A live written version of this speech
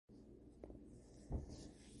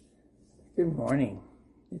Good morning.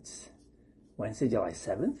 It's Wednesday, July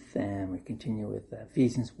 7th, and we continue with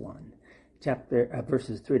Ephesians 1,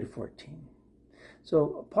 verses 3 to 14.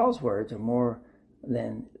 So Paul's words are more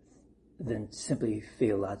than simply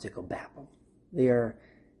theological babble. They are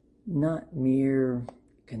not mere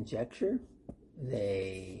conjecture.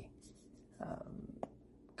 They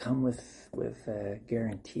come with a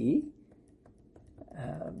guarantee.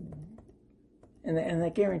 And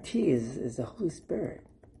that guarantee is the Holy Spirit.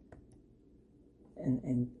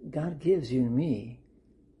 And God gives you and me,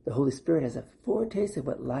 the Holy Spirit, as a foretaste of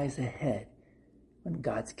what lies ahead when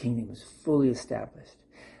God's kingdom is fully established,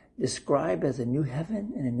 described as a new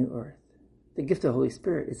heaven and a new earth. The gift of the Holy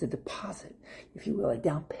Spirit is a deposit, if you will, a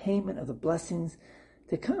down payment of the blessings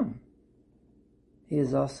to come. He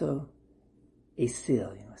is also a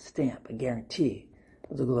seal, a stamp, a guarantee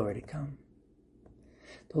of the glory to come.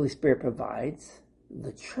 The Holy Spirit provides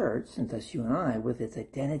the church, and thus you and I, with its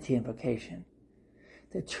identity and vocation.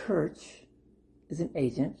 The church is an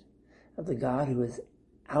agent of the God who is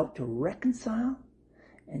out to reconcile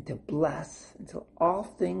and to bless until all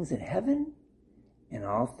things in heaven and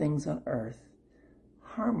all things on earth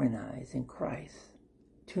harmonize in Christ,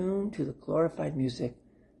 tuned to the glorified music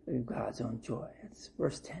of God's own joy. That's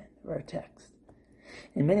verse 10 of our text.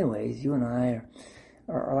 In many ways, you and I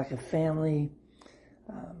are like a family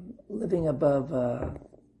living above a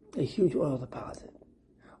huge oil deposit,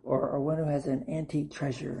 or one who has an antique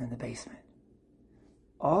treasure in the basement.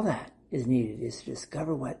 All that is needed is to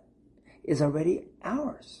discover what is already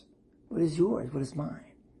ours, what is yours, what is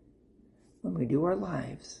mine. When we do, our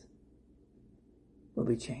lives will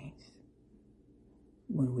be changed.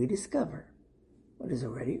 When we discover what is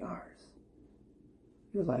already ours,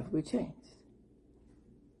 your life will be changed.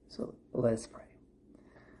 So let's pray.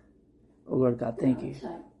 Oh Lord God, thank you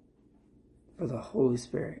for the Holy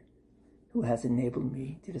Spirit who has enabled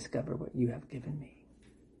me to discover what you have given me.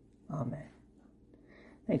 Amen.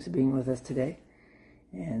 Thanks for being with us today.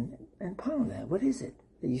 And ponder that. What is it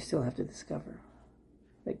that you still have to discover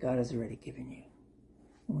that God has already given you?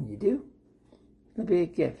 And when you do, it'll be a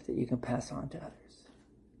gift that you can pass on to others.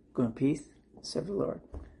 Go in peace. Serve the Lord.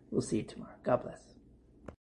 We'll see you tomorrow. God bless.